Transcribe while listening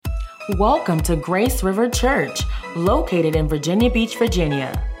Welcome to Grace River Church, located in Virginia Beach,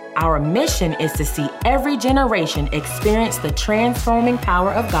 Virginia. Our mission is to see every generation experience the transforming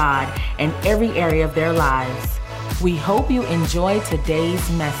power of God in every area of their lives. We hope you enjoy today's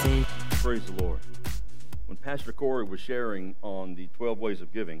message. Praise the Lord. When Pastor Corey was sharing on the 12 ways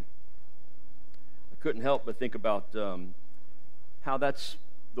of giving, I couldn't help but think about how that's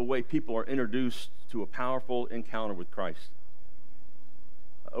the way people are introduced to a powerful encounter with Christ.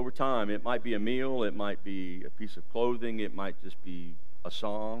 Over time, it might be a meal, it might be a piece of clothing, it might just be a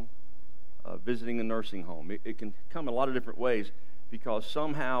song, visiting a nursing home. It can come in a lot of different ways, because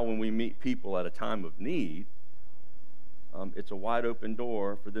somehow when we meet people at a time of need, it's a wide open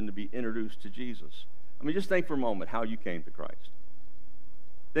door for them to be introduced to Jesus. I mean, just think for a moment how you came to Christ.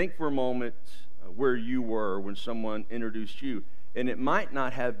 Think for a moment where you were when someone introduced you. And it might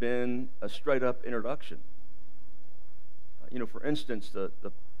not have been a straight up introduction. For instance, the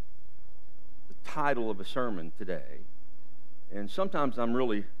title of a sermon today, and sometimes I'm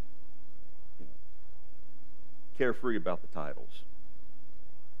really carefree about the titles.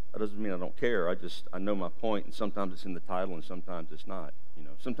 That doesn't mean I don't care. I know my point, and sometimes it's in the title, and sometimes it's not.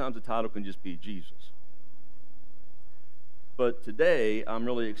 Sometimes the title can just be Jesus. But today, I'm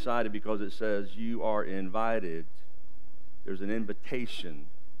really excited because it says you are invited. There's an invitation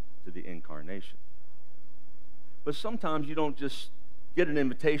to the incarnation. But sometimes you don't just get an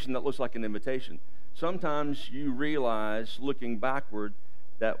invitation that looks like an invitation. Sometimes you realize, looking backward,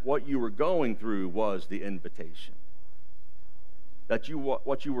 that what you were going through was the invitation. That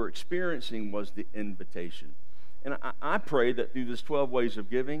what you were experiencing was the invitation. And I pray that through this 12 ways of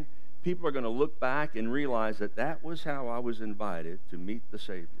giving, people are going to look back and realize that that was how I was invited to meet the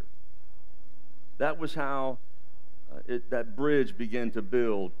Savior. That was how that bridge began to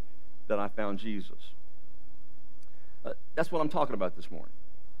build, that I found Jesus. That's what I'm talking about this morning.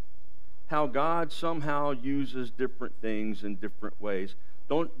 How God somehow uses different things in different ways.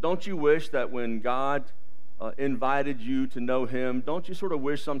 Don't you wish that when God invited you to know Him, don't you sort of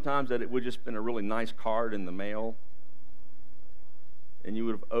wish sometimes that it would just been a really nice card in the mail? And you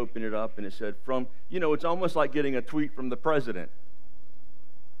would have opened it up and it said, it's almost like getting a tweet from the president.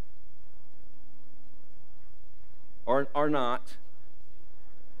 Or not.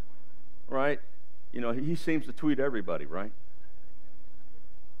 Right? He seems to tweet everybody, right?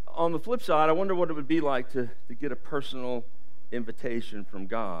 On the flip side, I wonder what it would be like to get a personal invitation from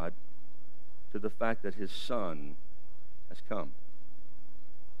God to the fact that His Son has come.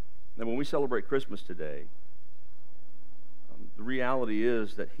 Now, when we celebrate Christmas today, the reality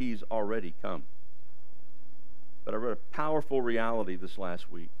is that He's already come. But I read a powerful reality this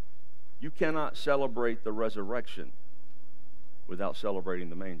last week. You cannot celebrate the resurrection without celebrating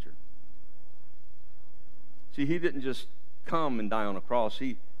the manger. See, He didn't just come and die on a cross.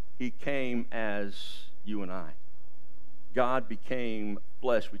 He came as you and I. God became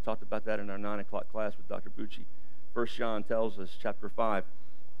flesh. We talked about that in our 9 o'clock class with Dr. Bucci. 1 John tells us, chapter 5,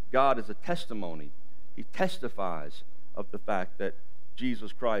 God is a testimony. He testifies of the fact that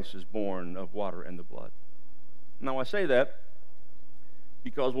Jesus Christ is born of water and the blood. Now, I say that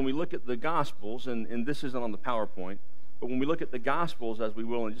because when we look at the Gospels, and this isn't on the PowerPoint, but when we look at the Gospels, as we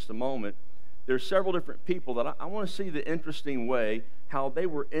will in just a moment, there's several different people that I want to see the interesting way how they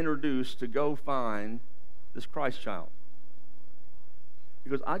were introduced to go find this Christ child.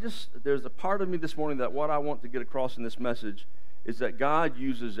 Because there's a part of me this morning that what I want to get across in this message is that God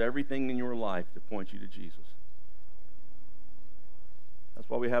uses everything in your life to point you to Jesus. That's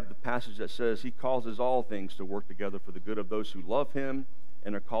why we have the passage that says He causes all things to work together for the good of those who love Him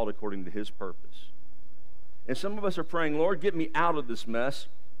and are called according to His purpose. And some of us are praying, Lord, get me out of this mess.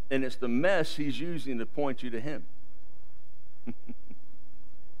 And it's the mess He's using to point you to Him.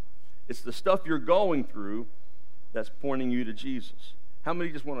 It's the stuff you're going through that's pointing you to Jesus. How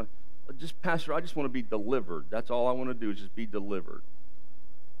many just want to, Pastor, I just want to be delivered. That's all I want to do is just be delivered.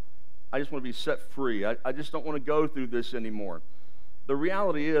 I just want to be set free. I just don't want to go through this anymore. The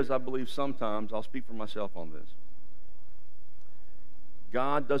reality is, I believe sometimes, I'll speak for myself on this,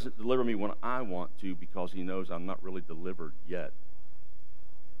 God doesn't deliver me when I want to because He knows I'm not really delivered yet.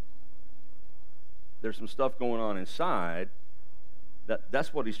 There's some stuff going on inside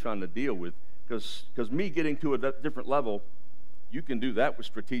that's what He's trying to deal with. Because me getting to a different level, you can do that with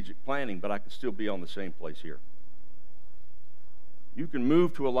strategic planning, but I can still be on the same place here. You can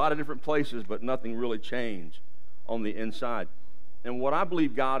move to a lot of different places, but nothing really change on the inside. And what I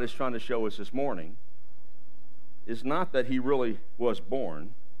believe God is trying to show us this morning is not that He really was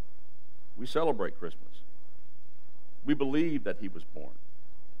born. We celebrate Christmas. We believe that He was born.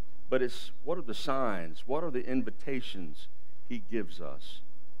 But it's, what are the signs? What are the invitations He gives us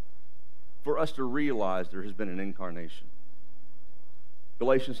for us to realize there has been an incarnation.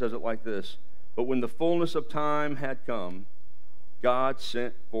 Galatians says it like this: but when the fullness of time had come, God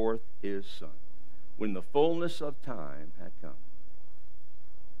sent forth his Son. When the fullness of time had come.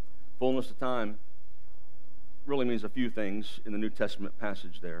 Fullness of time really means a few things in the New Testament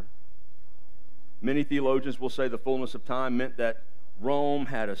passage there. Many theologians will say the fullness of time meant that Rome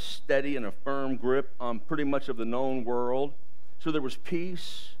had a steady and a firm grip on pretty much of the known world. So there was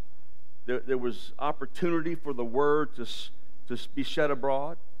peace. There was opportunity for the word to be shed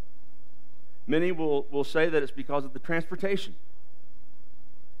abroad. Many will say that it's because of the transportation.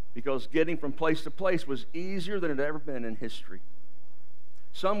 Because getting from place to place was easier than it had ever been in history.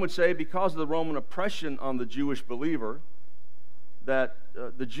 Some would say because of the Roman oppression on the Jewish believer, that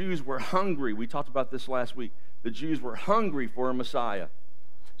the Jews were hungry. We talked about this last week. The Jews were hungry for a Messiah.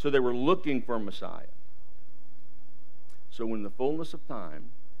 So they were looking for a Messiah. So when the fullness of time,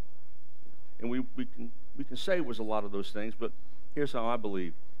 and we can say it was a lot of those things, but here's how I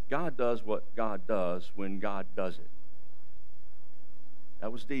believe. God does what God does when God does it.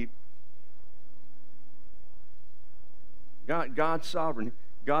 That was deep. God's sovereign.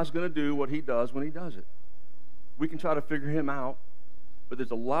 God's going to do what he does when he does it. We can try to figure him out, but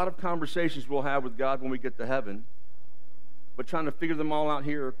there's a lot of conversations we'll have with God when we get to heaven, but trying to figure them all out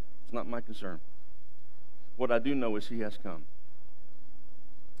here is not my concern. What I do know is he has come.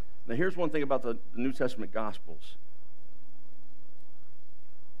 Now here's one thing about the New Testament Gospels.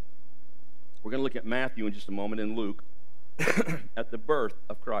 We're going to look at Matthew in just a moment and Luke at the birth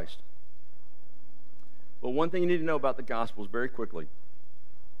of Christ. Well, one thing you need to know about the Gospels very quickly.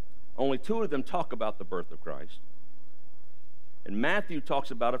 Only two of them talk about the birth of Christ. And Matthew talks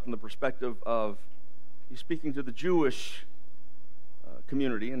about it from the perspective of, he's speaking to the Jewish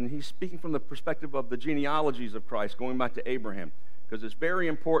community, and he's speaking from the perspective of the genealogies of Christ, going back to Abraham. Because it's very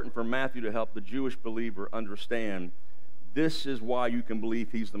important for Matthew to help the Jewish believer understand this is why you can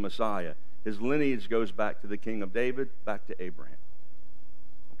believe he's the Messiah. His lineage goes back to the king of David, back to Abraham.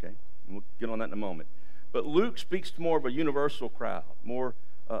 Okay? And we'll get on that in a moment. But Luke speaks to more of a universal crowd, more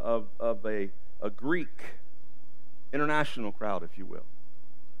of a Greek, international crowd, if you will.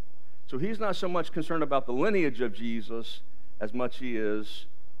 So he's not so much concerned about the lineage of Jesus as much he is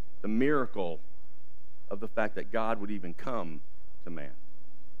the miracle of the fact that God would even come to man.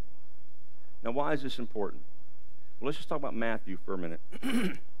 Now, why is this important? Well, let's just talk about Matthew for a minute.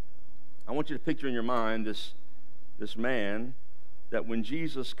 I want you to picture in your mind this man that when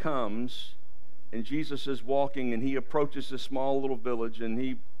Jesus comes and Jesus is walking and he approaches this small little village,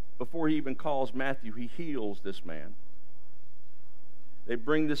 and before he even calls Matthew, he heals this man. They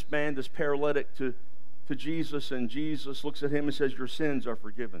bring this man, this paralytic, to Jesus, and Jesus looks at him and says, your sins are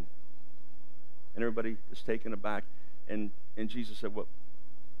forgiven. And everybody is taken aback. And Jesus said,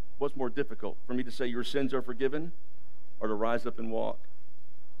 what's more difficult, for me to say your sins are forgiven or to rise up and walk?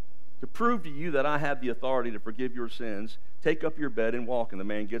 To prove to you that I have the authority to forgive your sins, take up your bed and walk. And the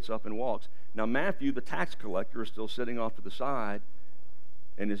man gets up and walks. Now Matthew, the tax collector, is still sitting off to the side,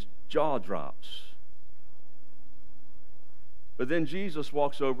 and his jaw drops. But then Jesus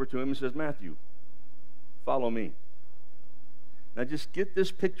walks over to him and says, Matthew, follow me. Now just get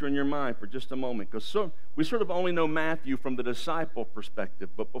this picture in your mind for just a moment, because we sort of only know Matthew from the disciple perspective,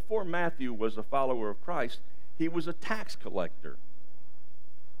 but before Matthew was a follower of Christ, he was a tax collector.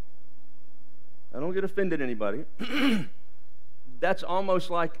 Now don't get offended, anybody. That's almost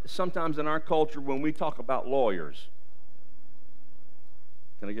like sometimes in our culture when we talk about lawyers.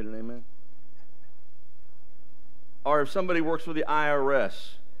 Can I get an amen? Or if somebody works for the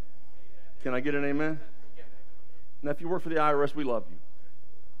IRS, can I get an amen? Now, if you work for the IRS, we love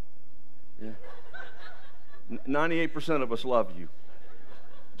you. Yeah. 98% of us love you.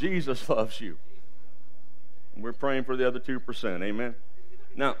 Jesus loves you. And we're praying for the other 2%. Amen?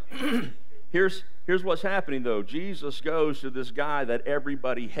 Now, here's what's happening, though. Jesus goes to this guy that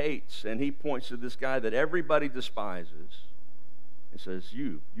everybody hates, and he points to this guy that everybody despises and says,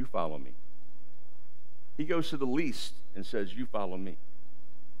 you follow me. He goes to the least and says, you follow me.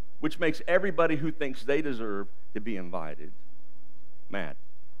 Which makes everybody who thinks they deserve to be invited mad.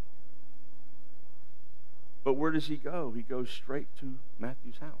 But where does he go? He goes straight to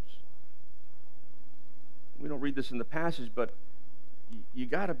Matthew's house. We don't read this in the passage, but you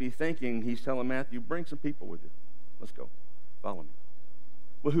got to be thinking he's telling Matthew, bring some people with you. Let's go. Follow me.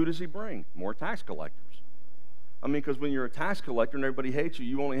 Well, who does he bring? More tax collectors. I mean, because when you're a tax collector and everybody hates you,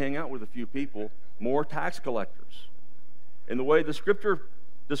 you only hang out with a few people. More tax collectors. And the way the scripture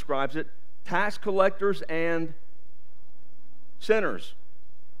describes it, tax collectors and sinners.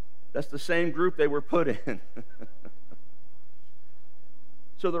 That's the same group they were put in.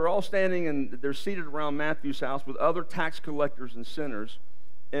 So they're all standing and they're seated around Matthew's house with other tax collectors and sinners.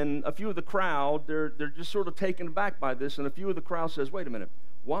 And a few of the crowd, they're just sort of taken aback by this. And a few of the crowd says, wait a minute,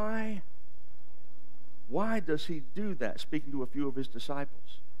 why does he do that? Speaking to a few of his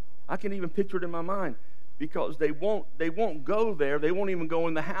disciples. I can even picture it in my mind, because they won't go there. They won't even go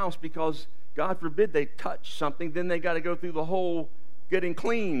in the house, because God forbid they touch something. Then they got to go through the whole getting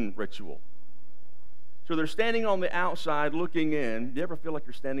clean ritual. So they're standing on the outside looking in. Do you ever feel like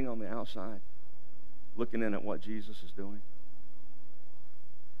you're standing on the outside looking in at what Jesus is doing?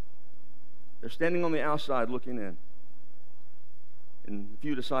 They're standing on the outside looking in. And a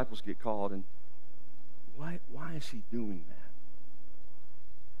few disciples get called. And why is he doing that?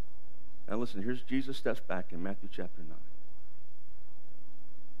 Now listen, here's Jesus steps back in Matthew chapter 9.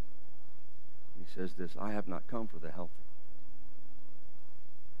 And he says this, I have not come for the healthy.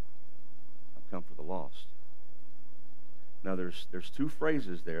 I've come for the lost. Now there's two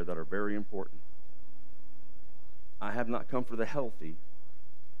phrases there that are very important. I have not come for the healthy.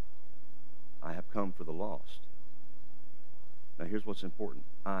 I have come for the lost. Now here's what's important.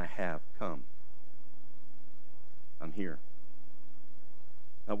 I have come. I'm here.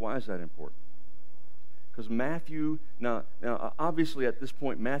 Now why is that important? Because Matthew, now obviously at this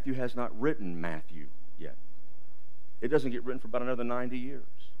point Matthew has not written Matthew yet. It doesn't get written for about another 90 years.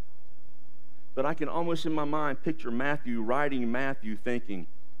 But I can almost in my mind picture Matthew writing Matthew thinking,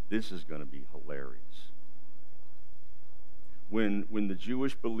 this is going to be hilarious. When the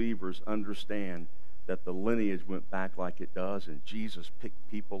Jewish believers understand that the lineage went back like it does and Jesus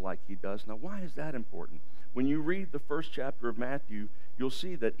picked people like he does. Now why is that important? When you read the first chapter of Matthew, you'll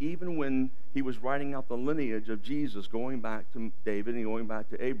see that even when he was writing out the lineage of Jesus, going back to David and going back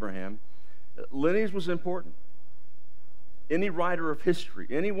to Abraham, lineage was important. Any writer of history,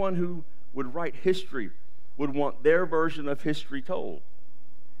 anyone who would write history would want their version of history told.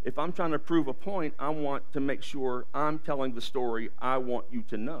 If I'm trying to prove a point, I want to make sure I'm telling the story I want you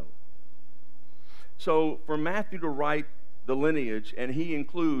to know. So for Matthew to write the lineage, and he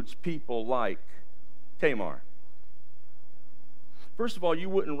includes people like Tamar. First of all, you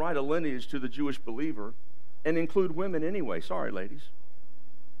wouldn't write a lineage to the Jewish believer and include women anyway. Sorry, ladies.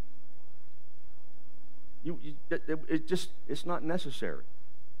 It's not necessary.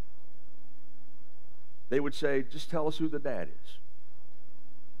 They would say, just tell us who the dad is.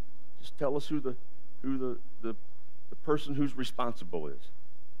 Just tell us who the person who's responsible is.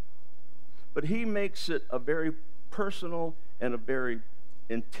 But he makes it a very personal and a very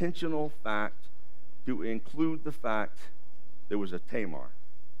intentional fact to include the fact there was a Tamar.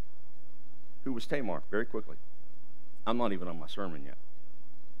 Who was Tamar? Very quickly. I'm not even on my sermon yet.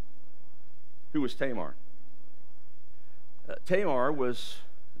 Who was Tamar? Tamar was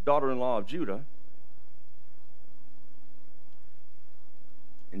daughter-in-law of Judah.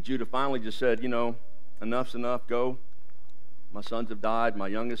 And Judah finally just said, you know, enough's enough, go. My sons have died. My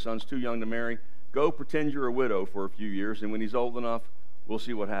youngest son's too young to marry. Go pretend you're a widow for a few years, and when he's old enough, we'll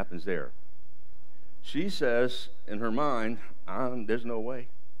see what happens there. She says in her mind, there's no way.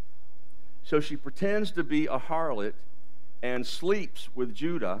 So she pretends to be a harlot and sleeps with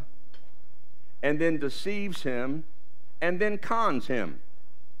Judah and then deceives him and then cons him.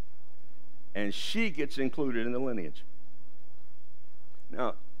 And she gets included in the lineage.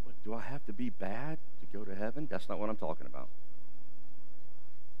 Now, do I have to be bad to go to heaven? That's not what I'm talking about.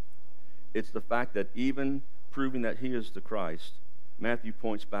 It's the fact that even proving that he is the Christ, Matthew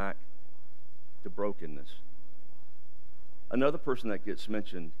points back to brokenness. Another person that gets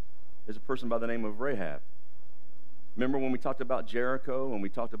mentioned is a person by the name of Rahab. Remember when we talked about Jericho and we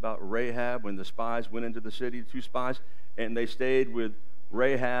talked about Rahab when the spies went into the city, the two spies, and they stayed with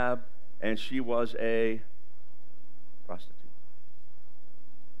Rahab, and she was a prostitute.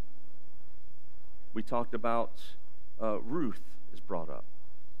 We talked about Ruth is brought up.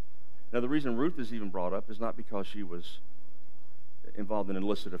 Now, the reason Ruth is even brought up is not because she was involved in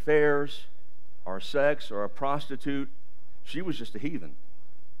illicit affairs or sex or a prostitute. She was just a heathen.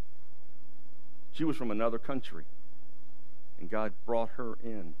 She was from another country, and God brought her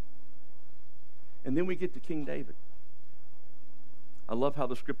in. And then we get to King David. I love how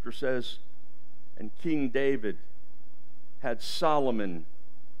the scripture says, and King David had Solomon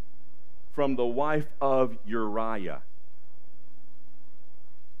from the wife of Uriah.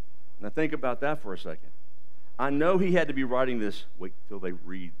 Now think about that for a second. I know he had to be writing this. Wait till they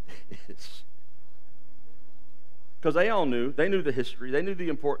read this. Because they all knew. They knew the history. They knew the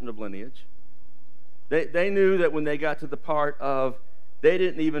importance of lineage. They knew that when they got to the part of, they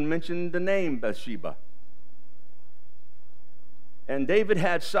didn't even mention the name Bathsheba. And David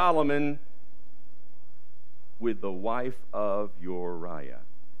had Solomon with the wife of Uriah.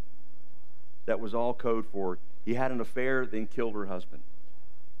 that was all code for he had an affair, then killed her husband.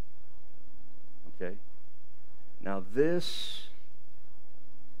 Okay? Now this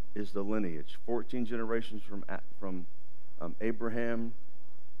is the lineage. 14 generations from Abraham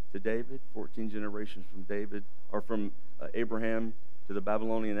to David, 14 generations from David, or from Abraham to the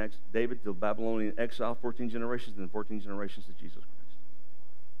Babylonian David to the Babylonian exile, 14 generations, and then 14 generations to Jesus Christ.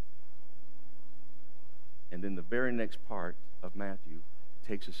 And then the very next part of Matthew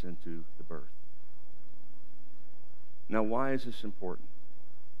takes us into the birth. Now, why is this important?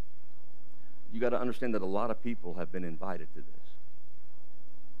 You got to understand that a lot of people have been invited to this.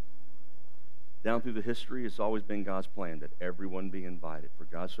 Down through the history, it's always been God's plan that everyone be invited. For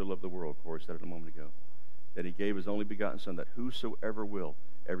God so loved the world, Corey said it a moment ago, that he gave his only begotten Son, that whosoever will,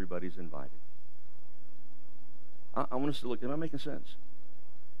 everybody's invited. I want us to look, am I making sense?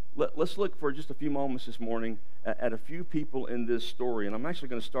 Let's look for just a few moments this morning at a few people in this story, and I'm actually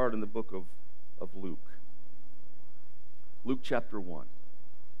going to start in the book of Luke. Luke chapter 1.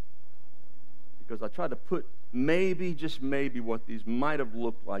 Because I tried to put maybe, just maybe, what these might have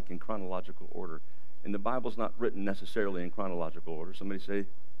looked like in chronological order. And the Bible's not written necessarily in chronological order. Somebody say,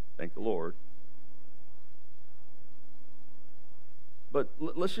 thank the Lord. But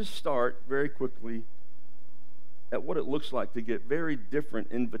let's just start very quickly at what it looks like to get very different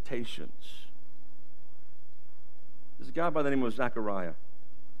invitations. There's a guy by the name of Zechariah.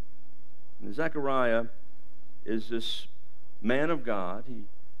 And Zechariah is this man of God. He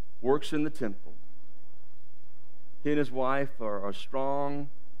works in the temple. He and his wife are a strong,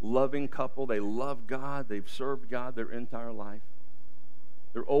 loving couple. They love God. They've served God their entire life.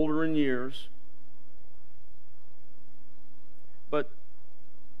 They're older in years. But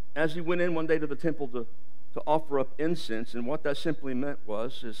as he went in one day to the temple to offer up incense, and what that simply meant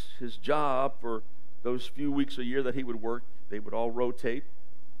was his job for those few weeks a year that he would work, they would all rotate,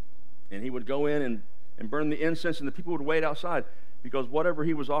 and he would go in and burn the incense, and the people would wait outside, because whatever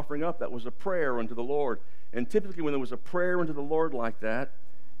he was offering up, that was a prayer unto the Lord. And typically when there was a prayer unto the Lord like that,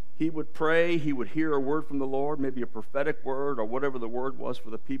 he would pray, he would hear a word from the Lord, maybe a prophetic word or whatever the word was for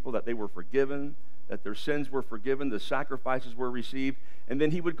the people, that they were forgiven, that their sins were forgiven, the sacrifices were received, and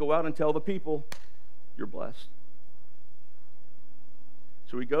then he would go out and tell the people, you're blessed.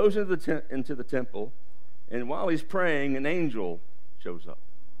 So he goes into the temple, and while he's praying, an angel shows up.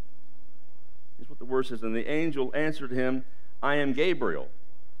 Here's what the word says, and the angel answered him, I am Gabriel.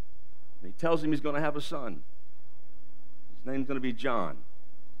 And he tells him he's going to have a son. His name's going to be John.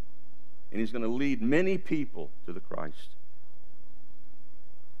 And he's going to lead many people to the Christ.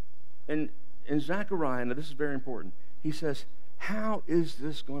 And Zechariah, now this is very important, he says, how is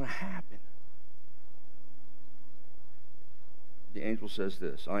this going to happen? The angel says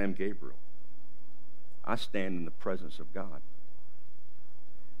this, I am Gabriel. I stand in the presence of God.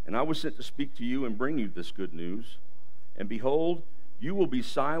 And I was sent to speak to you and bring you this good news. And behold, you will be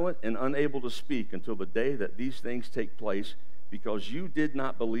silent and unable to speak until the day that these things take place, because you did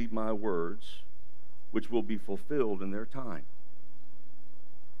not believe my words, which will be fulfilled in their time.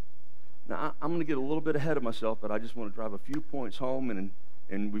 Now, I'm going to get a little bit ahead of myself, but I just want to drive a few points home,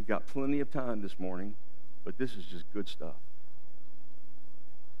 and we've got plenty of time this morning, but this is just good stuff.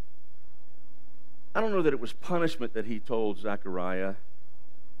 I don't know that it was punishment that he told Zechariah,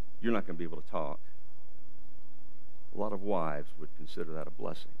 you're not going to be able to talk. A lot of wives would consider that a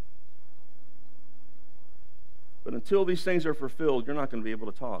blessing. But until these things are fulfilled, you're not going to be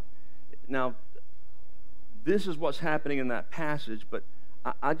able to talk. Now, this is what's happening in that passage, but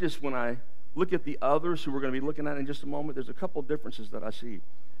I just, when I look at the others who we're going to be looking at in just a moment, there's a couple differences that I see.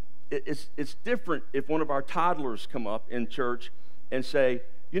 It's different if one of our toddlers come up in church and say,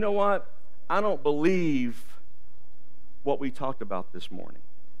 you know what, I don't believe what we talked about this morning.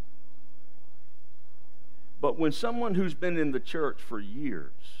 But when someone who's been in the church for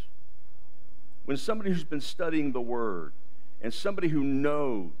years, when somebody who's been studying the Word, and somebody who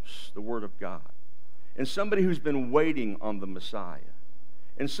knows the Word of God, and somebody who's been waiting on the Messiah,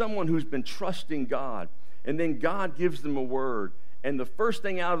 and someone who's been trusting God, and then God gives them a word, and the first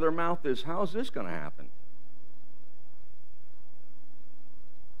thing out of their mouth is, how's this going to happen?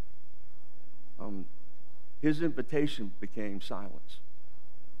 His invitation became silence.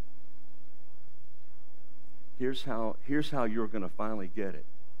 Here's how you're going to finally get it.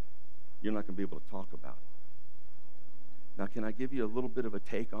 You're not going to be able to talk about it. Now, can I give you a little bit of a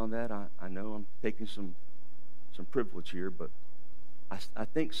take on that? I know I'm taking some privilege here, but I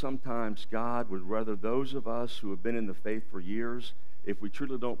think sometimes God would rather those of us who have been in the faith for years, if we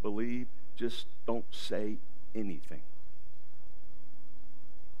truly don't believe, just don't say anything.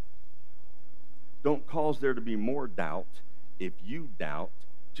 Don't cause there to be more doubt. If you doubt,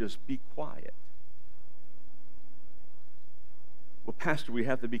 just be quiet. Well, Pastor, we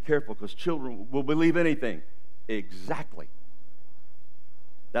have to be careful because children will believe anything. Exactly.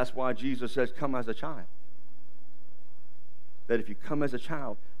 That's why Jesus says, come as a child. That if you come as a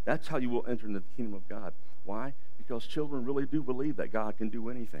child, that's how you will enter into the kingdom of God. Why? Because children really do believe that God can do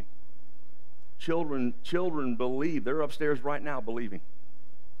anything. Children believe. They're upstairs right now believing.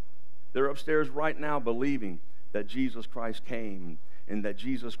 They're upstairs right now believing that Jesus Christ came and that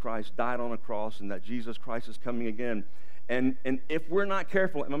Jesus Christ died on a cross and that Jesus Christ is coming again. And if we're not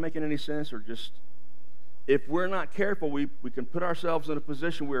careful, am I making any sense? Or just, if we're not careful, we can put ourselves in a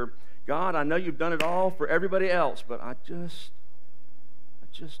position where, God, I know you've done it all for everybody else, but I just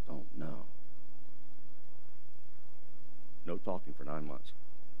don't know. No talking for 9 months.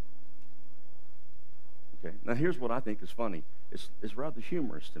 Okay, now here's what I think is funny. It's rather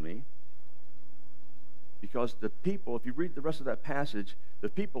humorous to me. Because the people, if you read the rest of that passage, the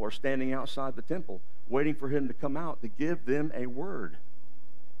people are standing outside the temple waiting for him to come out to give them a word.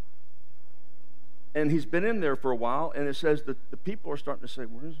 And he's been in there for a while, and it says that the people are starting to say,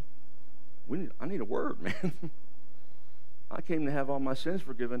 I need a word, man. I came to have all my sins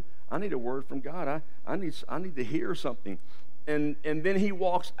forgiven. I need a word from God. I need to hear something. And then he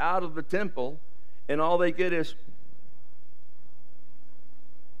walks out of the temple, and all they get is,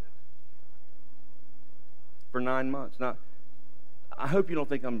 for 9 months. Now, I hope you don't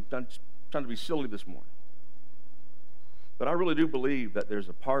think I'm trying to be silly this morning. But I really do believe that there's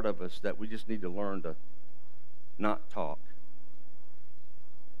a part of us that we just need to learn to not talk.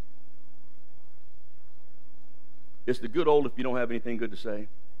 It's the good old, if you don't have anything good to say,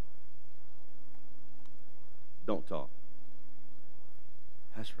 don't talk.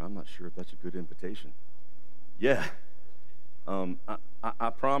 Pastor, I'm not sure if that's a good invitation. Yeah. I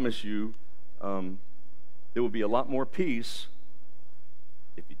promise you, there will be a lot more peace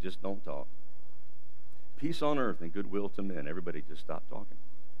if you just don't talk. Peace on earth and goodwill to men. Everybody just stop talking.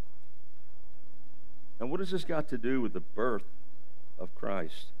 And what has this got to do with the birth of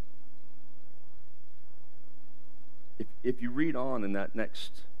Christ? If you read on in that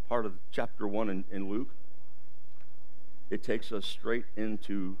next part of chapter 1 in Luke, it takes us straight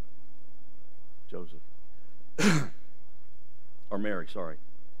into Joseph. Or Mary, sorry.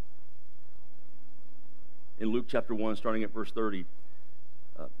 In Luke chapter 1, starting at verse 30,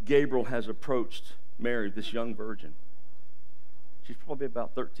 Gabriel has approached Mary, this young virgin. She's probably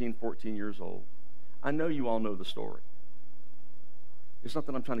about 13, 14 years old. I know you all know the story. It's not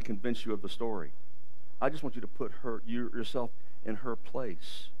that I'm trying to convince you of the story. I just want you to put yourself in her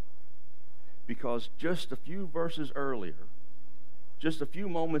place. Because just a few verses earlier, just a few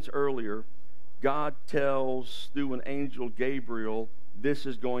moments earlier, God tells through an angel Gabriel, this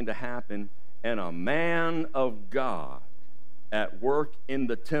is going to happen. And a man of God at work in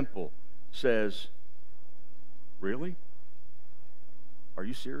the temple says, really? Are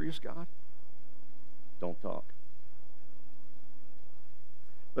you serious, God? Don't talk.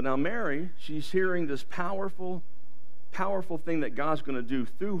 But now Mary, she's hearing this powerful, powerful thing that God's going to do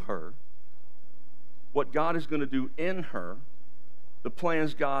through her, what God is going to do in her, the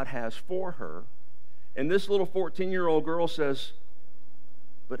plans God has for her. And this little 14-year-old girl says,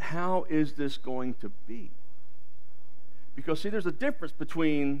 but how is this going to be? Because, see, there's a difference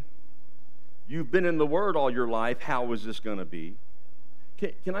between you've been in the Word all your life, how is this going to be?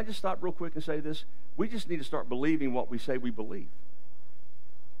 Can I just stop real quick and say this? We just need to start believing what we say we believe.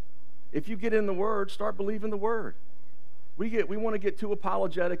 If you get in the Word, start believing the Word. We want to get too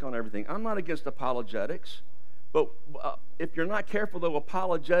apologetic on everything. I'm not against apologetics, but if you're not careful, though,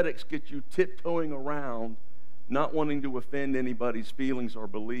 apologetics get you tiptoeing around, not wanting to offend anybody's feelings or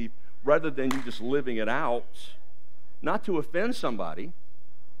belief, rather than you just living it out. Not to offend somebody,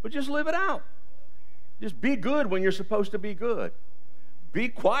 but just live it out. Just be good when you're supposed to be good. Be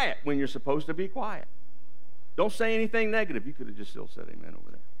quiet when you're supposed to be quiet. Don't say anything negative. You could have just still said amen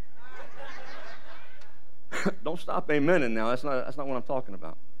over there. Don't stop amening now. That's not what I'm talking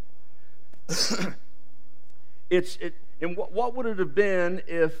about. And what would it have been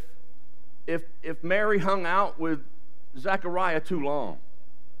if Mary hung out with Zechariah too long?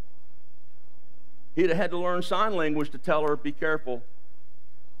 He'd have had to learn sign language to tell her, be careful.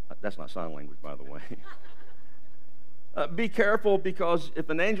 That's not sign language, by the way. Be careful, because if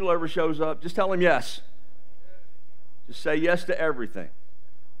an angel ever shows up, just tell him yes. Just say yes to everything.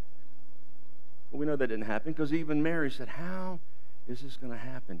 Well, we know that didn't happen, because even Mary said, how is this going to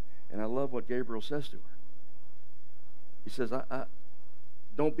happen? And I love what Gabriel says to her. He says,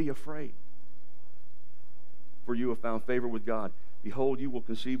 don't be afraid, for you have found favor with God. Behold, you will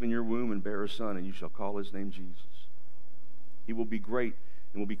conceive in your womb and bear a son, and you shall call his name Jesus. He will be great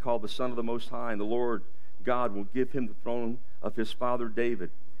and will be called the Son of the Most High, and the Lord God will give him the throne of his father David.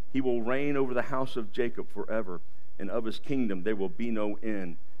 He will reign over the house of Jacob forever, and of his kingdom there will be no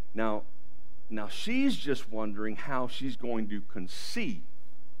end. Now she's just wondering how she's going to conceive.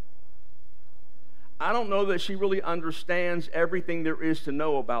 I don't know that she really understands everything there is to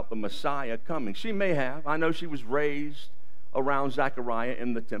know about the Messiah coming. She may have. I know she was raised around Zechariah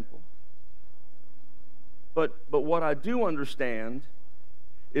in the temple. But what I do understand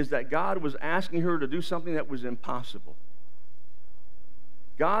is that God was asking her to do something that was impossible.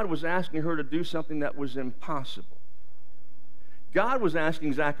 God was asking her to do something that was impossible. God was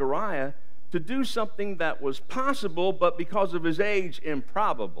asking Zechariah to do something that was possible, but because of his age,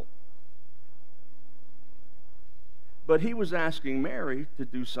 improbable. But he was asking Mary to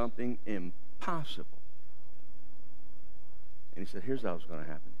do something impossible. And he said, here's how it's going to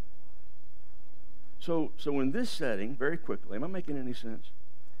happen. So in this setting, very quickly, am I making any sense?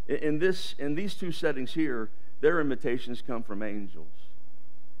 In these two settings here, their invitations come from angels.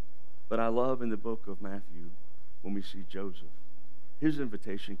 But I love in the book of Matthew when we see Joseph, his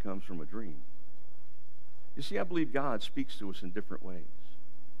invitation comes from a dream. You see, I believe God speaks to us in different ways.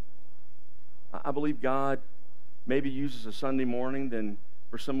 I believe God maybe uses a Sunday morning, then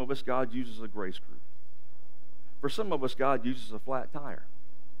for some of us, God uses a grace group. For some of us, God uses a flat tire.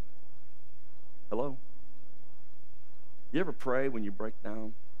 Hello? You ever pray when you break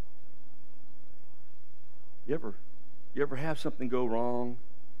down? You ever have something go wrong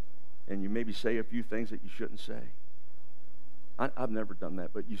and you maybe say a few things that you shouldn't say? I've never done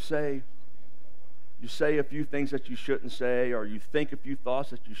that, but you say a few things that you shouldn't say, or you think a few thoughts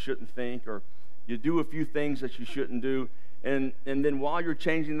that you shouldn't think, or you do a few things that you shouldn't do, and then while you're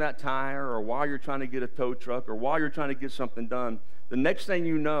changing that tire, or while you're trying to get a tow truck, or while you're trying to get something done, the next thing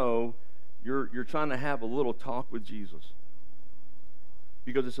you know, you're trying to have a little talk with Jesus.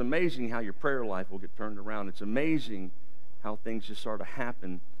 Because it's amazing how your prayer life will get turned around. It's amazing how things just sort of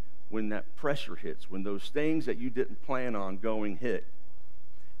happen when that pressure hits, when those things that you didn't plan on going hit.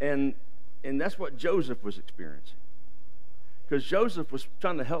 And that's what Joseph was experiencing. Because Joseph was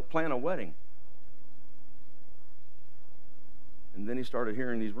trying to help plan a wedding. And then he started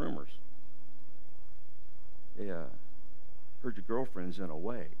hearing these rumors. Yeah, heard your girlfriend's in a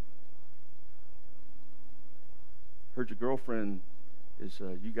way. Heard your girlfriend is,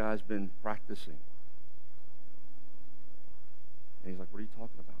 you guys been practicing. And he's like, what are you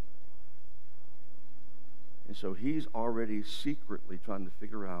talking about? And so he's already secretly trying to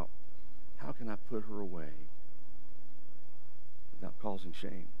figure out, how can I put her away without causing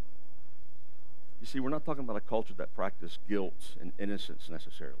shame? You see, we're not talking about a culture that practiced guilt and innocence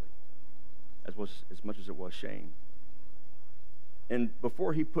necessarily, as much as it was shame. And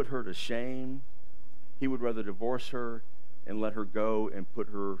before he put her to shame, he would rather divorce her and let her go and put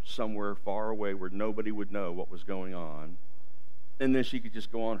her somewhere far away where nobody would know what was going on. And then she could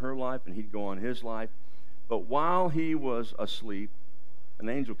just go on her life and he'd go on his life. But while he was asleep, an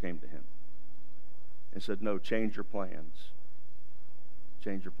angel came to him and said, no, change your plans.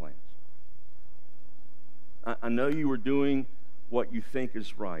 Change your plans. I know you were doing what you think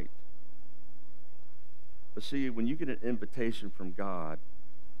is right. But see, when you get an invitation from God,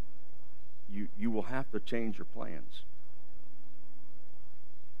 you will have to change your plans.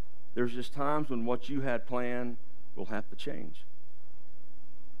 There's just times when what you had planned will have to change.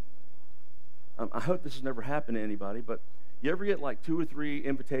 I hope this has never happened to anybody, but you ever get like 2 or 3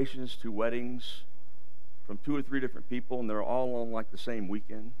 invitations to weddings from 2 or 3 different people, and they're all on like the same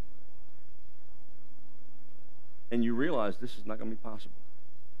weekend? And you realize this is not going to be possible.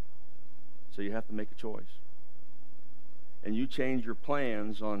 So you have to make a choice. And you change your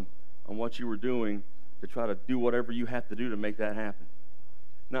plans on what you were doing to try to do whatever you have to do to make that happen.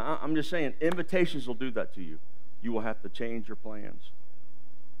 Now, I'm just saying, invitations will do that to you. You will have to change your plans.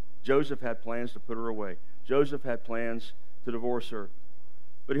 Joseph had plans to put her away. Joseph had plans to divorce her.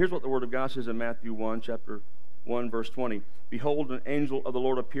 But here's what the Word of God says in Matthew 1, chapter 1, verse 20. Behold, an angel of the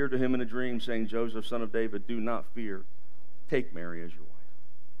Lord appeared to him in a dream, saying, Joseph, son of David, do not fear. Take Mary as your wife.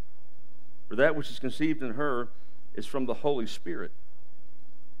 For that which is conceived in her is from the Holy Spirit.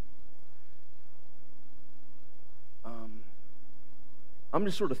 I'm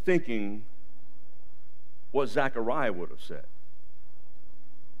just sort of thinking what Zechariah would have said.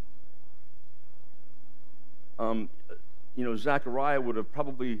 Zechariah would have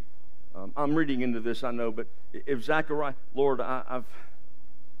probably, I'm reading into this, I know, but if Zechariah, Lord, I've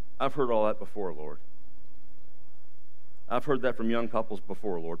heard all that before, Lord. I've heard that from young couples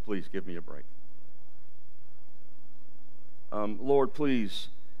before, Lord. Please give me a break. Lord, please,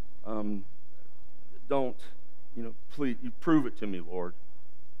 don't, please, you prove it to me, Lord.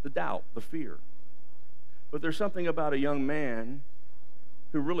 The doubt, the fear. But there's something about a young man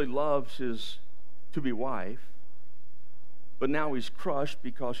who really loves his to-be wife, but now he's crushed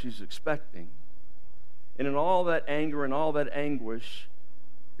because she's expecting. And in all that anger and all that anguish,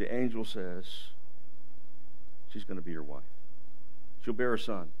 the angel says, she's going to be your wife. She'll bear a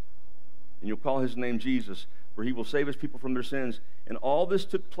son, and you'll call his name Jesus, for he will save his people from their sins. And all this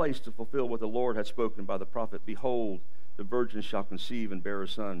took place to fulfill what the Lord had spoken by the prophet. Behold, the virgin shall conceive and bear a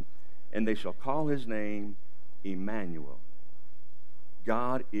son, and they shall call his name Emmanuel.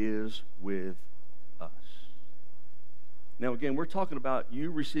 God is with us. Now again, we're talking about you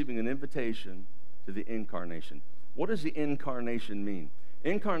receiving an invitation to the incarnation. What does the incarnation mean?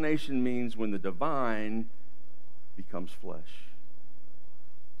 Incarnation means when the divine becomes flesh.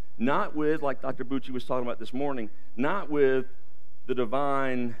 Not with, like Dr. Bucci was talking about this morning, not with the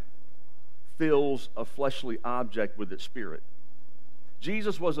divine fills a fleshly object with its spirit.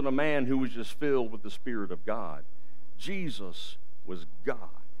 Jesus wasn't a man who was just filled with the Spirit of God. Jesus was God.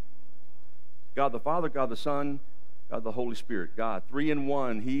 God the Father, God the Son, God the Holy Spirit. God, 3 in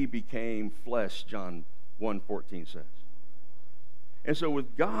 1, he became flesh, John 1:14 says. And so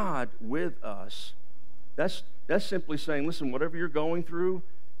with God with us, that's simply saying, listen, whatever you're going through,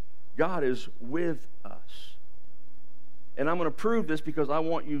 God is with us. And I'm going to prove this because I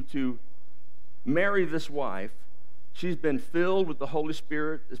want you to marry this wife. She's been filled with the Holy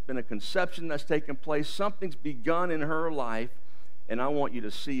Spirit. There's been a conception that's taken place. Something's begun in her life, and I want you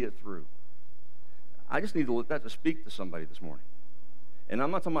to see it through. I just need to let that to speak to somebody this morning. And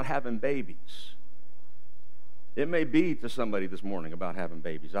I'm not talking about having babies. It may be to somebody this morning about having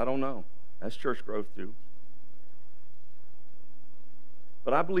babies. I don't know. That's church growth too.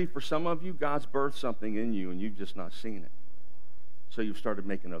 But I believe for some of you, God's birthed something in you, and you've just not seen it. So you've started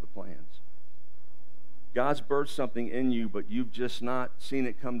making other plans. God's birthed something in you, but you've just not seen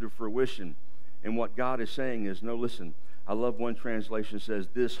it come to fruition. And what God is saying is, no, listen, I love one translation says,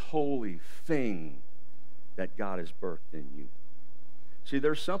 this holy thing that God has birthed in you. See,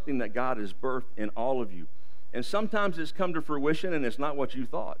 there's something that God has birthed in all of you. And sometimes it's come to fruition and it's not what you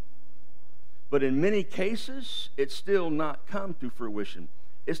thought. But in many cases, it's still not come to fruition.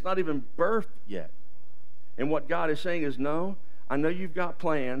 It's not even birthed yet. And what God is saying is, no, I know you've got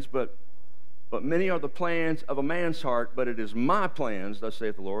plans, but many are the plans of a man's heart, but it is my plans, thus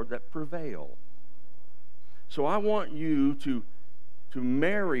saith the Lord, that prevail. So I want you to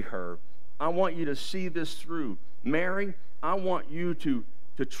marry her. I want you to see this through. Mary, I want you to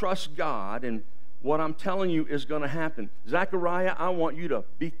trust God, and what I'm telling you is going to happen. Zechariah, I want you to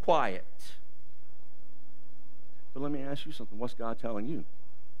be quiet. But let me ask you something. What's God telling you?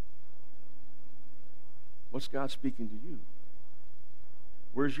 What's God speaking to you?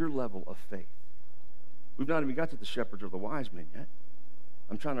 Where's your level of faith? We've not even got to the shepherds or the wise men yet.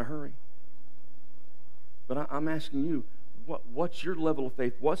 I'm trying to hurry. But I'm asking you, what's your level of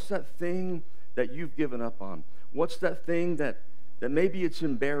faith? What's that thing that you've given up on? What's that thing that maybe it's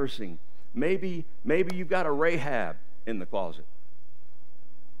embarrassing? Maybe you've got a Rahab in the closet.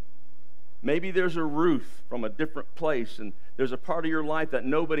 Maybe there's a Ruth from a different place, and there's a part of your life that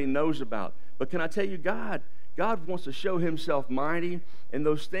nobody knows about. But can I tell you, God wants to show himself mighty in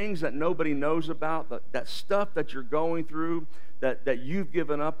those things that nobody knows about, that stuff that you're going through, that you've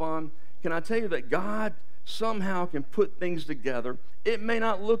given up on. Can I tell you that God somehow can put things together? It may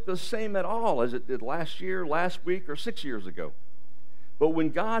not look the same at all as it did last year, last week, or 6 years ago. But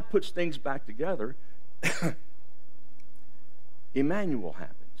when God puts things back together, Emmanuel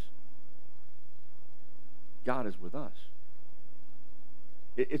happens. God is with us.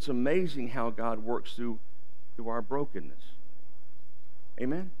 It's amazing how God works through our brokenness.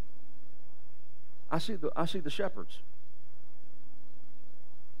 Amen? I see the shepherds.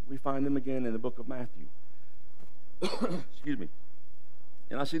 We find them again in the book of Matthew. Excuse me.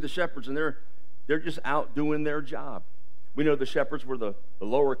 And I see the shepherds, and they're just out doing their job. We know the shepherds were the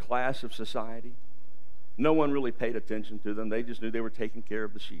lower class of society. No one really paid attention to them. They just knew they were taking care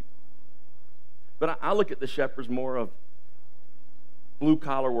of the sheep. But I look at the shepherds more of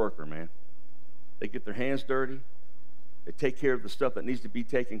blue-collar worker, man. They get their hands dirty. They take care of the stuff that needs to be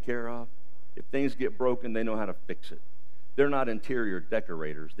taken care of. If things get broken, they know how to fix it. They're not interior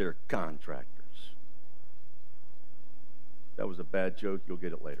decorators. They're contractors. That was a bad joke. You'll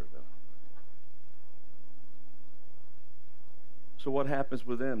get it later, though. So what happens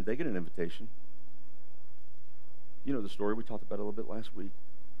with them? They get an invitation. You know the story. We talked about it a little bit last week.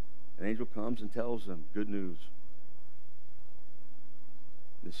 An angel comes and tells them good news.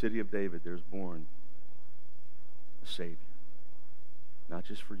 In the city of David, there's born a Savior. Not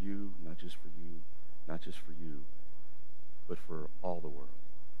just for you, not just for you, not just for you, but for all the world.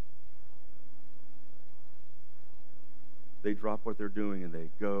 they drop what they're doing and they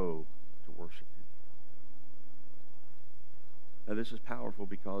go to worship him. Now this is powerful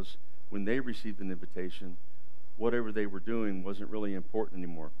because when they received an invitation, whatever they were doing wasn't really important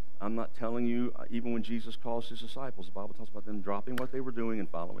anymore. I'm not telling you, even when Jesus calls his disciples, the Bible talks about them dropping what they were doing and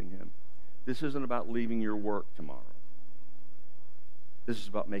following him. This isn't about leaving your work tomorrow. This is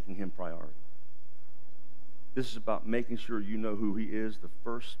about making him priority. This is about making sure you know who he is, the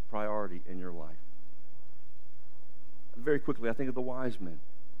first priority in your life. Very quickly, I think of the wise men.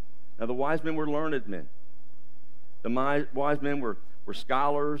 Now, the wise men were learned men. The wise men were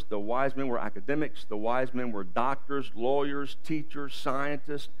scholars. The wise men were academics. The wise men were doctors, lawyers, teachers,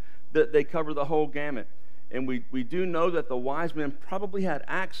 scientists. They cover the whole gamut. And we do know that the wise men probably had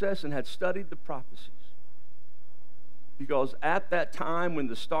access and had studied the prophecies. Because at that time when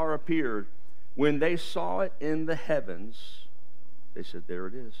the star appeared, when they saw it in the heavens, they said, there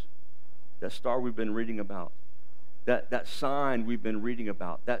it is. That star we've been reading about. That sign we've been reading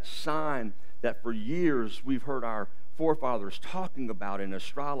about. That sign that for years we've heard our forefathers talking about in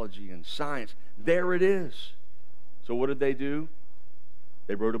astrology and science. There it is. So what did they do?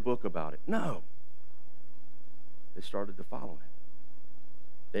 They wrote a book about it. No. They started to follow him.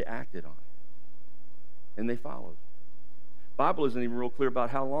 They acted on it. And they followed. The Bible isn't even real clear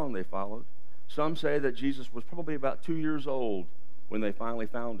about how long they followed. Some say that Jesus was probably about 2 years old when they finally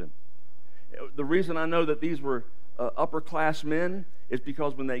found him. The reason I know that these were upper-class men is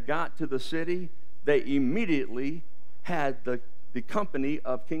because when they got to the city, they immediately had the company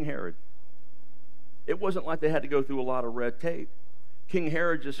of King Herod. It wasn't like they had to go through a lot of red tape. King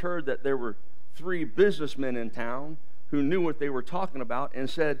Herod just heard that there were 3 businessmen in town who knew what they were talking about and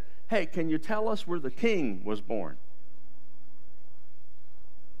said, hey, can you tell us where the king was born?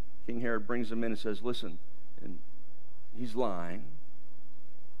 King Herod brings them in and says, listen, and he's lying.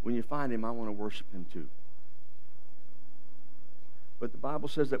 When you find him, I want to worship him too. But the Bible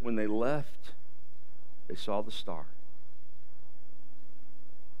says that when they left, they saw the star.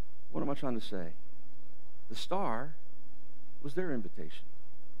 What am I trying to say? The star was their invitation.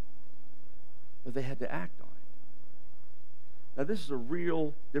 But they had to act on it. Now, this is a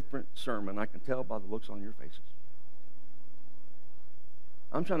real different sermon. I can tell by the looks on your faces.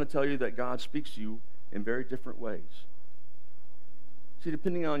 I'm trying to tell you that God speaks to you in very different ways. See,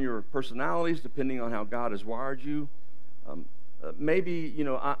 depending on your personalities, depending on how God has wired you, maybe,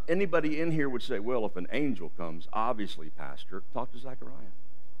 anybody in here would say, well, if an angel comes, obviously, Pastor, talk to Zechariah.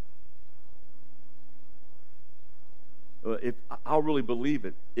 I'll really believe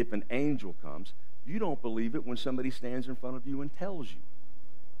it if an angel comes. You don't believe it when somebody stands in front of you and tells you.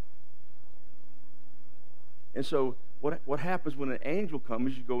 And so what happens when an angel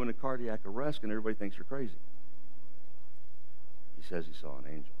comes, you go into cardiac arrest and everybody thinks you're crazy. He says he saw an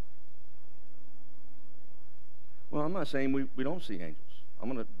angel. Well, I'm not saying we don't see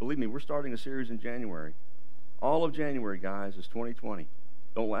angels. Believe me, we're starting a series in January. All of January, guys, is 2020.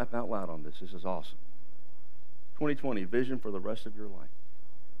 Don't laugh out loud on this. This is awesome. 2020, vision for the rest of your life.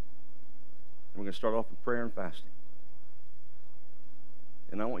 And we're going to start off with prayer and fasting.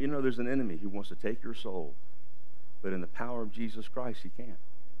 And I want you to know there's an enemy who wants to take your soul. But in the power of Jesus Christ, he can't.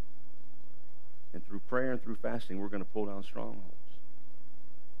 And through prayer and through fasting, we're going to pull down strongholds.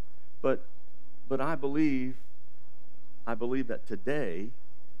 But I believe that today,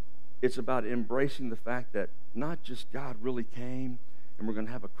 it's about embracing the fact that not just God really came and we're going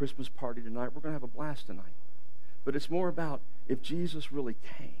to have a Christmas party tonight. We're going to have a blast tonight. But it's more about if Jesus really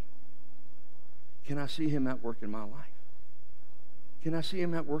came, can I see him at work in my life? Can I see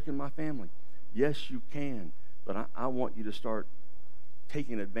him at work in my family? Yes, you can. But I want you to start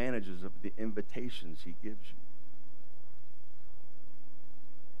taking advantages of the invitations he gives you.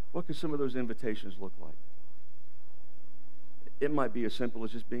 What could some of those invitations look like? It might be as simple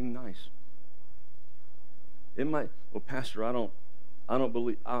as just being nice. It might, well, Pastor, I don't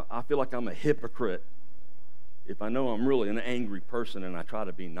believe, I feel like I'm a hypocrite if I know I'm really an angry person and I try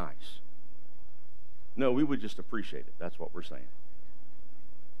to be nice. No, we would just appreciate it. That's what we're saying.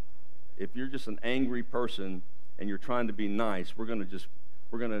 If you're just an angry person and you're trying to be nice, we're going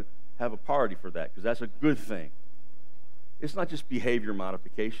to have a party for that because that's a good thing. It's not just behavior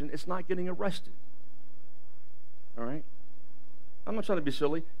modification. It's not getting arrested. All right? I'm not trying to be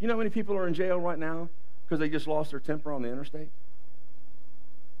silly. You know how many people are in jail right now because they just lost their temper on the interstate?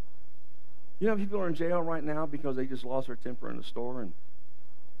 You know how many people are in jail right now because they just lost their temper in the store and,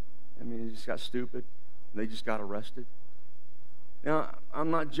 they just got stupid and they just got arrested? Now,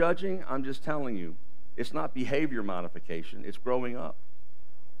 I'm not judging. I'm just telling you. It's not behavior modification. It's growing up.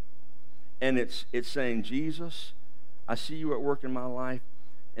 And it's saying, Jesus, I see you at work in my life,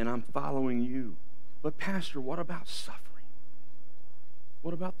 and I'm following you. But, Pastor, what about suffering?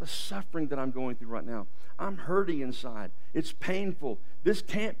 What about the suffering that I'm going through right now? I'm hurting inside. It's painful. This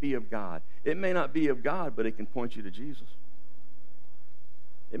can't be of God. It may not be of God, but it can point you to Jesus.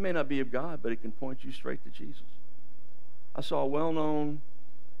 It may not be of God, but it can point you straight to Jesus. I saw a well-known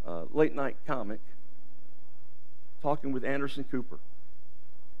late-night comic talking with Anderson Cooper.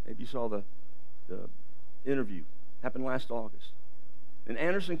 Maybe you saw the interview. Happened last August. And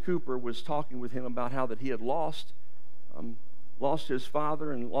Anderson Cooper was talking with him about how that he had lost his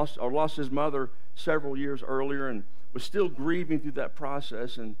father and lost his mother several years earlier and was still grieving through that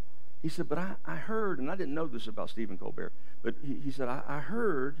process. And he said, but I heard, and I didn't know this about Stephen Colbert, but he said, I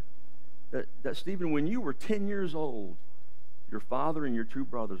heard that Stephen, when you were 10 years old, your father and your two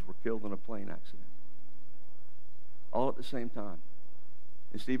brothers were killed in a plane accident. All at the same time.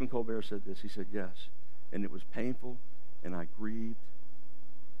 And Stephen Colbert said this. He said, yes. And it was painful, and I grieved.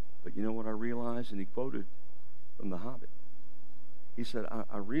 But you know what I realized? And he quoted from The Hobbit. He said,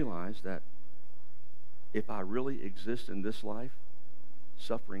 I realized that if I really exist in this life,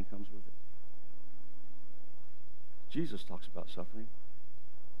 suffering comes with it. Jesus talks about suffering.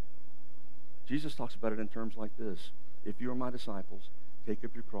 Jesus talks about it in terms like this. If you are my disciples, take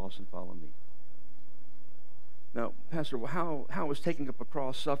up your cross and follow me. Now, Pastor, how is taking up a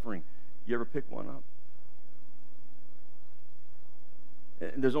cross suffering? You ever pick one up?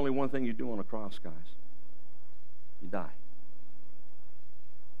 And there's only one thing you do on a cross, guys. You die.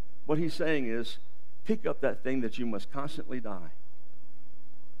 What he's saying is, pick up that thing that you must constantly die.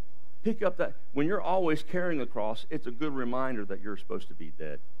 Pick up that. When you're always carrying the cross, it's a good reminder that you're supposed to be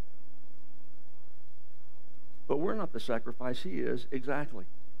dead. But we're not the sacrifice he is, exactly.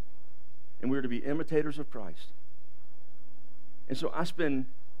 And we're to be imitators of Christ. And so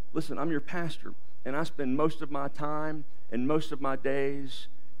I'm your pastor, and I spend most of my time and most of my days,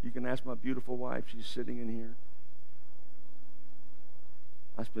 you can ask my beautiful wife, she's sitting in here.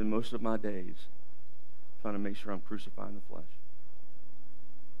 I spend most of my days trying to make sure I'm crucifying the flesh.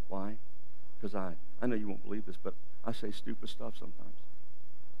 Why? Because I know you won't believe this, but I say stupid stuff sometimes.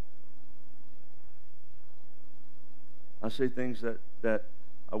 I say things that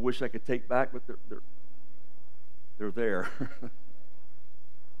I wish I could take back, but they're there.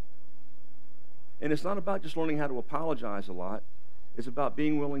 And it's not about just learning how to apologize a lot. It's about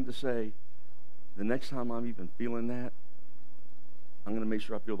being willing to say, the next time I'm even feeling that, I'm going to make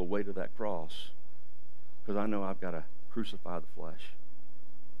sure I feel the weight of that cross, because I know I've got to crucify the flesh.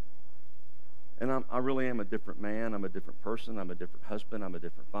 And I really am a different man. I'm a different person. I'm a different husband. I'm a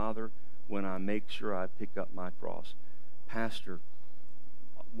different father when I make sure I pick up my cross. Pastor,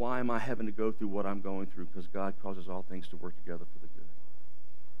 why am I having to go through what I'm going through? Because God causes all things to work together for the good.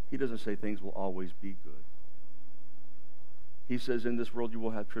 He doesn't say things will always be good. He says, in this world you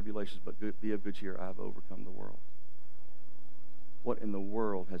will have tribulations, but be of good cheer. I have overcome the world. What in the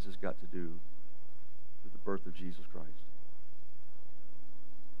world has this got to do with the birth of Jesus Christ?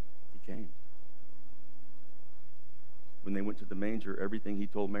 He came. When they went to the manger, everything he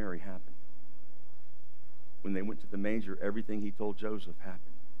told Mary happened. When they went to the manger, everything he told Joseph happened.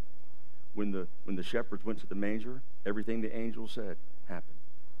 When the shepherds went to the manger, everything the angel said happened.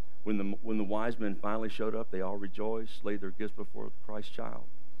 When the wise men finally showed up, they all rejoiced, laid their gifts before Christ's child.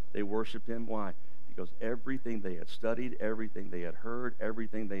 They worshiped him. Why? Because everything they had studied, everything they had heard,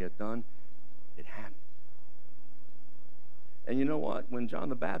 everything they had done, it happened. And you know what? When John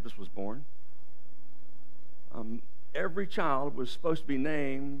the Baptist was born, every child was supposed to be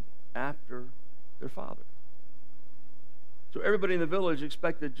named after their father. So everybody in the village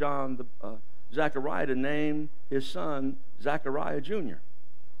expected Zechariah to name his son Zechariah Jr.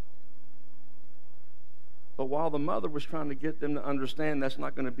 But while the mother was trying to get them to understand that's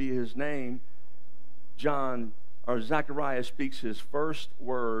not going to be his name, Zechariah speaks his first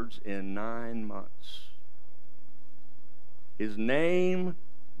words in 9 months. His name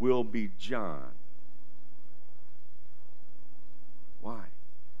will be John. Why?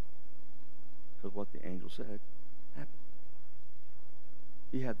 Because what the angel said happened.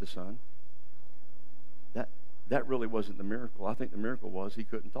 He had the son. That really wasn't the miracle. I think the miracle was he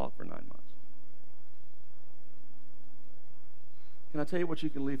couldn't talk for 9 months. Can I tell you what you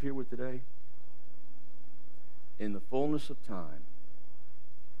can leave here with today? In the fullness of time,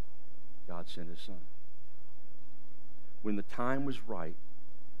 God sent his son. When the time was right,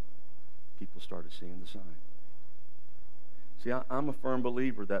 people started seeing the sign. See, I'm a firm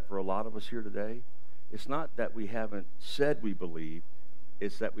believer that for a lot of us here today, it's not that we haven't said we believe,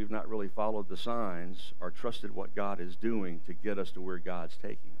 it's that we've not really followed the signs or trusted what God is doing to get us to where God's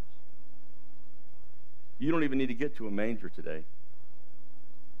taking us. You don't even need to get to a manger today.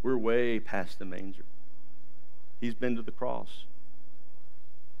 We're way past the manger. He's been to the cross.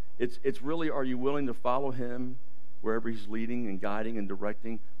 It's really, are you willing to follow him wherever he's leading and guiding and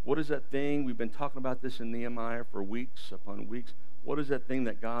directing? What is that thing? We've been talking about this in Nehemiah for weeks upon weeks. What is that thing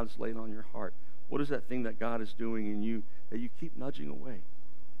that God's laid on your heart? What is that thing that God is doing in you that you keep nudging away?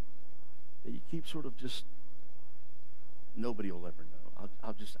 That you keep sort of just, nobody will ever know.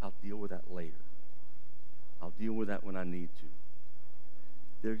 I'll deal with that later. I'll deal with that when I need to.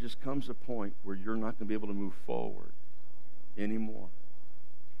 There just comes a point where you're not going to be able to move forward anymore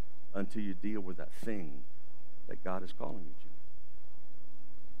until you deal with that thing that God is calling you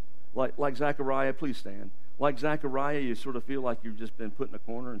to. Like Zechariah, please stand. Like Zechariah, you sort of feel like you've just been put in a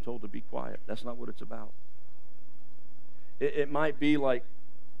corner and told to be quiet. That's not what it's about. It might be like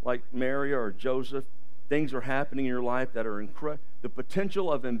Mary or Joseph. Things are happening in your life that are incredible. The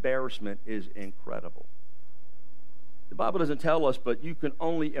potential of embarrassment is incredible. The Bible doesn't tell us, but you can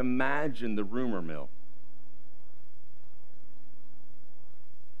only imagine the rumor mill.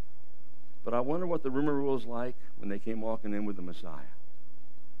 But I wonder what the rumor mill was like when they came walking in with the Messiah.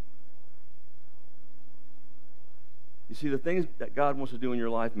 You see, the things that God wants to do in your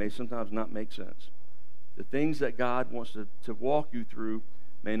life may sometimes not make sense. The things that God wants to walk you through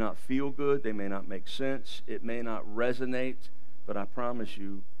may not feel good. They may not make sense. It may not resonate. But I promise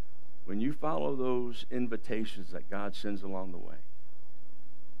you, when you follow those invitations that God sends along the way,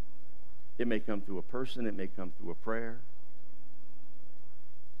 it may come through a person. It may come through a prayer.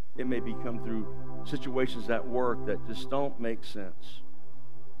 It may come through situations at work that just don't make sense.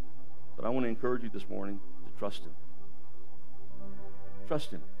 But I want to encourage you this morning to trust him.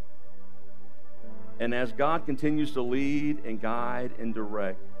 Trust him. And as God continues to lead and guide and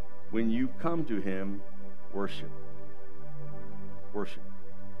direct, when you come to him, worship. Worship.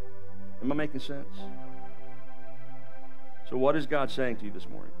 Am I making sense? So what is God saying to you this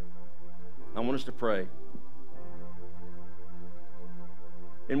morning? I want us to pray.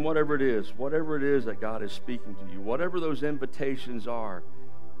 And whatever it is that God is speaking to you, whatever those invitations are,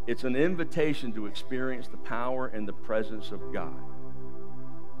 it's an invitation to experience the power and the presence of God.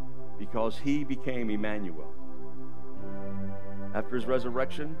 Because he became Emmanuel. After his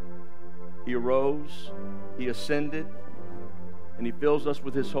resurrection, he arose, he ascended, and he fills us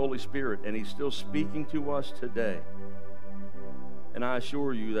with his Holy Spirit, and he's still speaking to us today. And I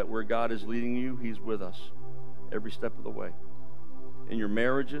assure you that where God is leading you, he's with us every step of the way. In your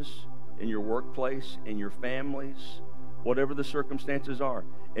marriages, in your workplace, in your families, whatever the circumstances are.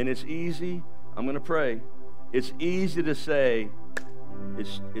 And it's easy, I'm going to pray, it's easy to say,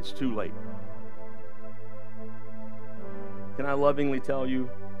 it's too late. Can I lovingly tell you,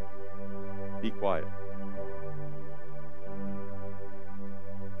 be quiet.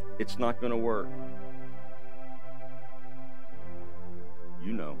 It's not going to work.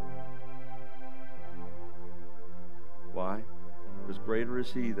 You know. Why? Because greater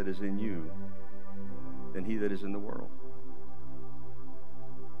is he that is in you than he that is in the world.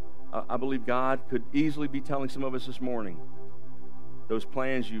 I believe God could easily be telling some of us this morning, those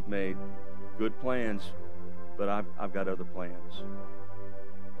plans you've made, good plans, but I've got other plans.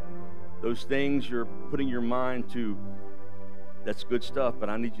 Those things you're putting your mind to, that's good stuff, but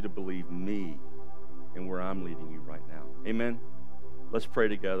I need you to believe me and where I'm leading you right now. Amen? Let's pray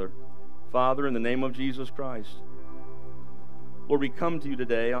together. Father, in the name of Jesus Christ, Lord, we come to you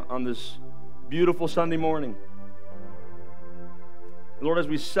today on this beautiful Sunday morning. Lord, as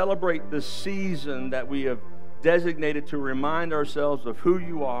we celebrate this season that we have designated to remind ourselves of who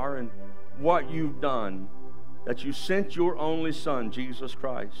you are and what you've done, that you sent your only Son, Jesus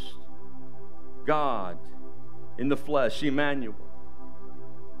Christ, God in the flesh, Emmanuel.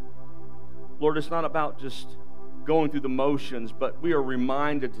 Lord, it's not about just going through the motions, but we are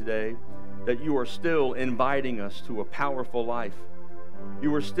reminded today that you are still inviting us to a powerful life.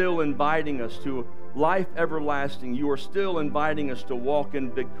 You are still inviting us to life everlasting. You are still inviting us to walk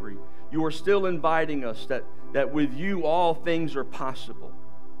in victory. You are still inviting us that with you all things are possible.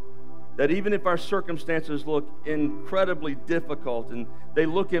 That even if our circumstances look incredibly difficult and they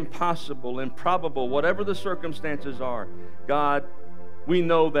look impossible, improbable, whatever the circumstances are, God, we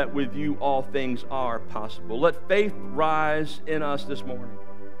know that with you all things are possible. Let faith rise in us this morning.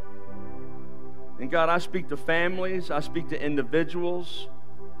 And God, I speak to families, I speak to individuals,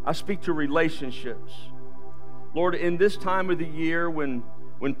 I speak to relationships. Lord, in this time of the year when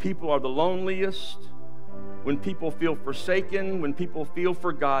people are the loneliest, when people feel forsaken, when people feel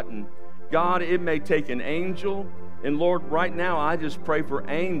forgotten, God, it may take an angel. And Lord, right now I just pray for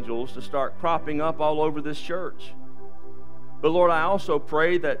angels to start cropping up all over this church. But Lord, I also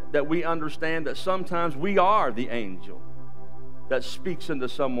pray that we understand that sometimes we are the angel that speaks into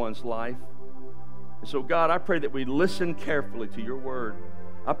someone's life. And so God, I pray that we listen carefully to your word.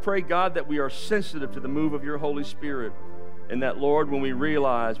 I pray, God, that we are sensitive to the move of your Holy Spirit, and that, Lord, when we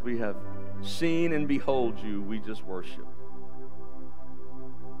realize we have seen and behold you, we just worship.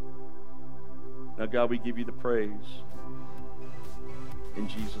 Now, God, we give you the praise. In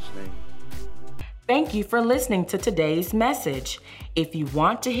Jesus' name. Thank you for listening to today's message. If you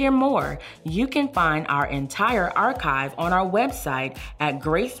want to hear more, you can find our entire archive on our website at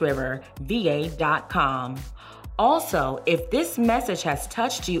graceriverva.com. Also, if this message has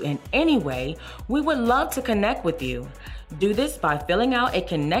touched you in any way, we would love to connect with you. Do this by filling out a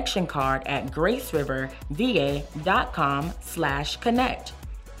connection card at graceriverva.com/connect.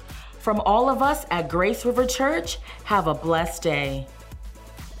 From all of us at Grace River Church, have a blessed day.